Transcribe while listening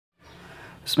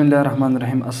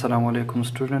Bismillahirrahmanirrahim. Assalamu alaikum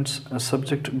students.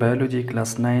 Subject biology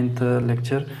class 9th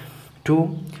lecture 2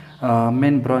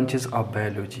 main branches of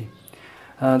biology.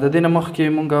 د دې نه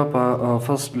مخکې مونږه په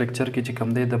فرست لیکچر کې چې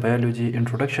کوم دی د بایولوژي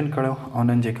انټروډکشن کړو او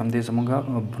نن چې کوم دی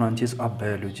زمونږه برانچز اف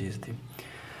بایولوژیز دي.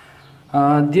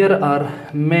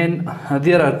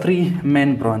 there are three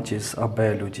main branches of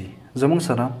biology. زمونږ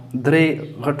سره درې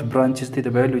غټ برانچز دي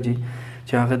د بایولوژي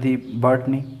چې هغه دي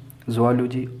باټني،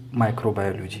 زوالوجي،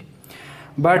 مایکروبایولوژي.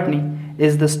 Botany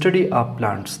is the study of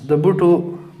plants. د بوټو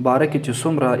باره کې چې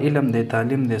څومره علم دی،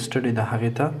 تعلیم دی، سټډي د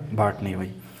هغې ته باټني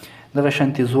وایي. دغه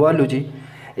شانتي زوالوجي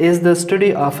is the study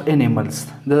of animals.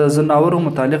 د ځناورو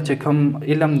متعلق چې کوم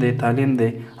علم دی، تعلیم دی،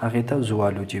 هغې ته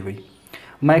زوالوجي وایي.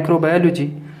 Microbiology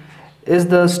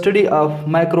is the study of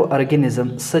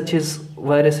microorganisms such as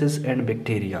viruses and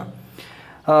bacteria.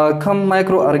 کوم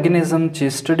مایکروارګانیزم چې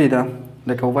سټډي ده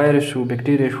لکه وایرس شو،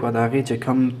 بکټیریا شو، د هغې چې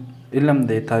کوم علم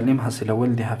دی، تعلیم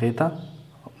حاصلول دی، هغې ته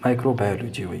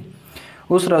مایکروبایولوژي وایي.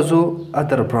 اوس راځو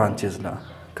ادر برانچز له،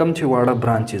 کوم چې واړه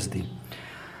برانچز دي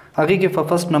هغې کې په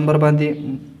فرست نمبر باندې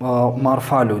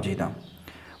مارفالوجي ده.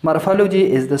 مارفالوجي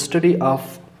از د سټډي آف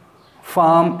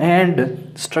فارم اینڈ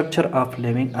سټرکچر آف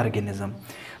لیوینګ ارګانیزم.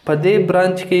 په دې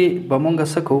برانچ کې به مونږ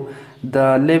څه کوو،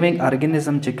 د لیوینګ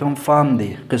ارګانیزم چې کوم فارم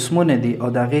دی، قسمونه دي، او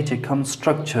د هغې چې کوم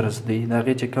سټرکچرز دي، د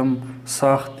هغې چې کوم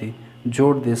ساخت دی،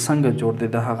 جوړ دی، څنګه جوړ دی،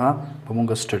 د هغه به مونږ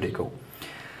سټډي کوو.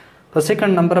 په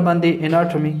سیکنډ نمبر باندې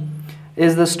اناټومي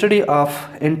از د سټډي آف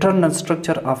انټرنل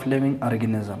سټرکچر آف لیوینګ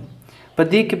ارګانیزم. په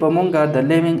دې کې به مونږ د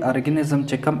لیوینګ ارګانیزم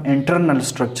چې کوم انټرنل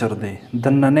سټرکچر دی،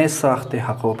 دننی ساخت دی،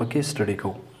 هغه به کې سټډي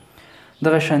کوو.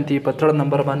 دغه شانتي په تھرډ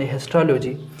نمبر باندې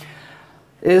هیسټالوجي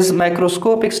از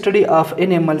مایکروسکوپیک سټډي آف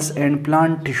انیملز اینڈ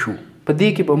پلانٹ ټیشو. په دې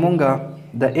کې به مونږ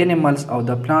د انیملز او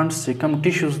د پلانټس چې کوم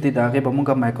ټیشوز دي، د هغې به مونږ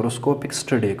مایکروسکوپیک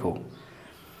سټډي کوو.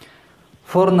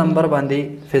 فور نمبر باندې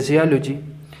فزیالوجي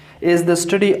is the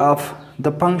study of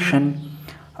the function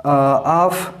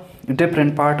of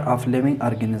different part of living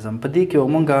organism. په دې کې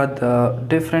مونږ د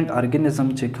different organism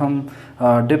چې کوم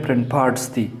different parts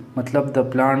دي، مطلب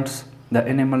د plants، د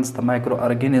animals، د micro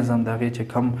organism، د هغې چې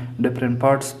کوم different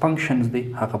parts functions دي،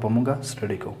 هغه به مونږ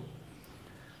study کوو.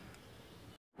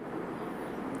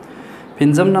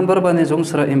 پنځم نمبر باندې زموږ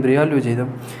سره امبریالوجي ده.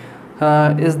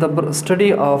 is the study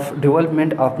of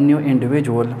development of new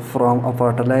individual from a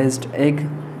fertilized egg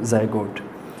zygote.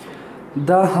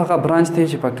 دا هغه برانچ دی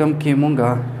چې په کوم کې مونږ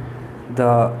د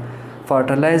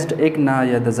فرټیلایزډ ایګ نه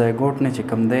یا د زایګوټ نه چې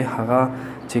کوم دی، هغه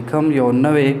چې کوم یو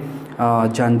نوې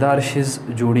جاندار شیز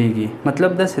جوړیږي.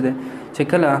 مطلب داسې دی چې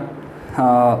کله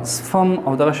سفم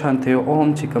او دغه شانتې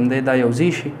اوم چې کوم دی دا یو ځای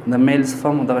شي، د میل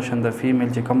سفم او دغه شان د فیمیل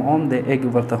چې کوم اوم دی، ایګ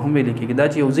ورته هم ویل کېږي، دا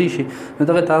چې یو ځای شي نو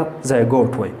دغه ته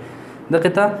زایګوټ وایي. دغه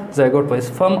ته زایګوټ وایي.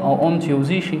 سفم او اوم چې یو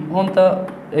ځای شي، اوم ته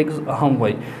ایګ هم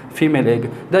وایي، فیمیل ایګ.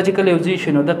 دا چې کله یو ځای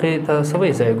شي نو دغې ته څه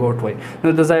وایي، زایګوټ وایي.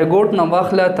 نو د زایګوټ نه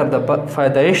واخله تر د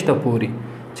پیدایشته پورې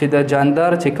چې د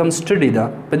جاندار چې کوم سټډي ده،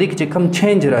 په دې کې چې کوم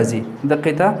چینج راځي،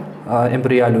 دغې ته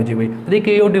امبریالوجي وایي. په دې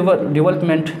کې یو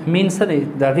ډیولپمنټ مین څه دی،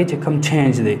 د هغې چې کوم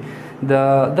چینج دی، د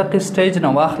دغې سټیج نه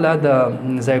واخله، د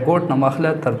زایګوټ نه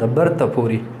واخله تر د برته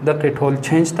پورې، دغې ټول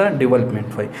چینج ته ډیولپمنټ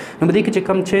وایي. نو په دې کې چې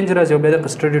کوم چینج راځي او بیا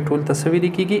دغه سټډي ټول ته څه ویل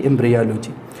کېږي،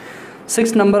 امبریالوجي.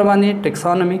 6 نمبر باندې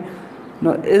ټیکسانومي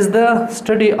is the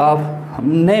study of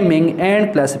naming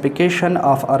and classification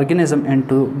of organism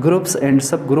into groups and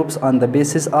subgroups on the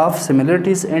basis of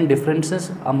similarities and differences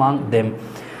among them.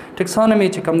 ټیکسانومي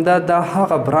چې کوم ده، دا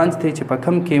هغه برانچ دی چې په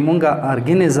کوم کې مونږ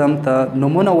ارګانیزم ته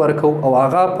نومونه ورکو او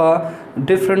هغه په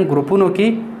ډیفرنٹ ګروپونو کې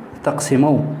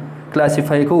تقسیمو،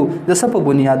 کلاسیفای کوو. د څه په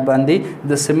بنیاد باندې؟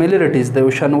 د سیمیلریټیز، د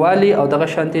یو شانوالي، او دغه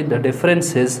شانتې د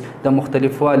ډیفرنسز، د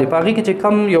مختلفوالي. په هغې کې چې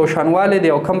کم یو شانوالی دی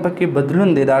او کم پکې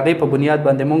بدلون دی، د هغې په بنیاد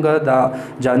باندې مونږ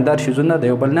د جاندار شیزونه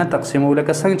د یو بل نه تقسیمو.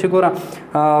 لکه څنګه چې ګوره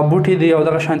بوټي دي او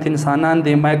دغه شانتې انسانان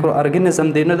دي، مایکرو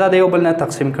ارګانیزم دی، نو دا د یو بل نه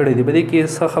تقسیم کړي دي. په دې کې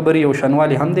څه خبرې، یو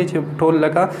شانوالی هم دی چې ټول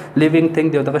لکه لیوینګ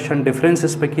تھنګ دی، او دغه شان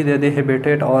ډیفرنسز پکې دی، د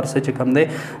هیبیټیټ او څه چې کوم دی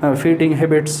فیډینګ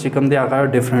هیبټس چې کوم دی،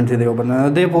 هغه ډیفرنټ دی، د یو بل نه،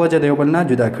 د دې په وجه د یو بل نه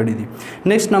جدا کړي دي.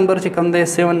 نیکسټ نمبر چې کوم دی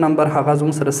 7 نمبر، هغه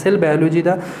زموږ سره سیل بایولوژي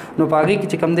ده. نو په هغې کې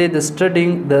چې کوم دی د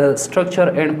سټډینګ د سټرکچر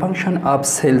اینډ فنکشن آف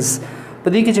سیلز. په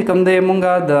دې کې چې کوم دی مونږ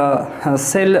د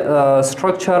سیل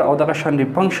سټرکچر او دغه شان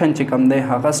فنکشن چې کوم دی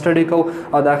هغه سټډي کوو،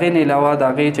 او د هغې نه علاوه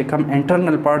د هغې چې کوم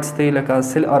انټرنل پارټس دی لکه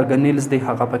سیل ارګنیلز دی،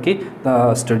 هغه پکې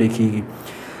سټډي کېږي.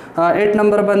 8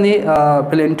 نمبر باندې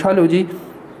پلینټالوجي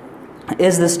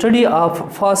is the study of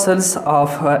fossils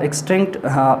of extinct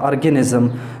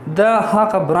organism. دا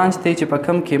هغه برانچ دی چې په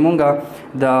کوم کې مونږ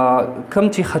د کوم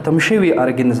چې ختم شوي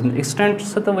ارګانیزم، extinct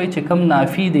څه ته وایي چې کوم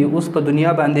نافي دی، اوس په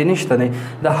دنیا باندې نشته دی،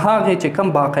 د هغې چې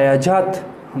کوم باقیاجات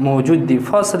موجود دي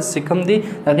فاسلز چې کوم دي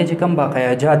هغه چې کوم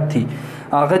باقیاجات دي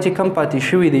هغه چې کوم پاتې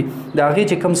شوي دي د هغې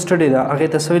چې کوم سټډي ده هغې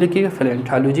ته څه ویل کېږي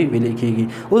پلیونټالوجي ویل کېږي.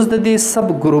 اوس د دې سب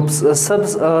ګروپس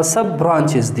سب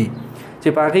برانچز دي چې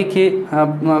په هغې کې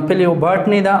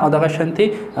پیلیوباټني ده او دغه شانتې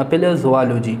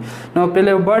پیلیوزوالوجي. نو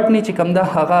پیلیوباټني چې کوم ده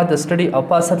هغه د سټډي اف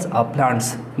فاسلز اف پلانټس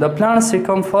د پلانټس چې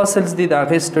کوم فاسلز دي د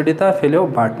هغې سټډي ته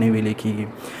پیلیوباټني ویل کېږي.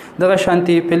 دغه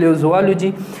شانتې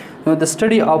پیلیوزوالوجي نو د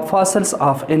سټډي اف فاسلز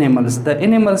اف انیملز د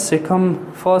انیملز چې کوم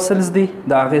فاسلز دي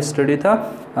د هغې سټډي ته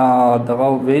دغه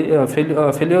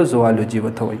پیلیوزوالوجي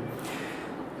ورته وایي.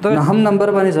 نهم نمبر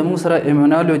باندې زموږ سره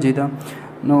ایمونالوجي ده.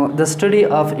 نو د سټډي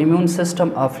اف ایمیون سیسټم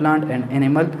اف پلانټ اینڈ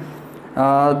انیمل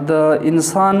د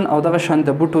انسان او دغه شان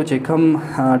د بوټو چې کوم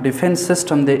ډیفنس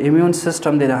سیسټم دی ایمیون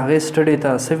سیسټم دی د هغې سټډي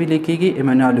ته څه ویل کېږي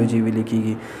ایمونالوجي ویل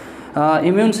کېږي.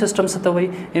 immune system څه ته وایي؟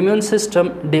 immune system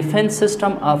defense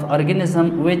system of organism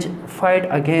which fight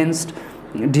against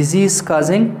disease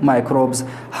causing microbes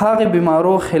هغه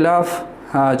بیمارو خلاف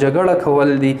جګړه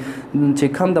کول دي چې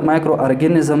کوم د مایکرو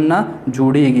ارګانیزم نه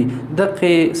جوړیږي.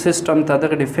 دغه سیستم ته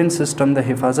دغه ډیفنس سیستم د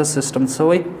حفاظت سیستم څه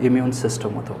وایي؟ ایمیون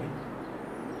سیستم ورته وایي.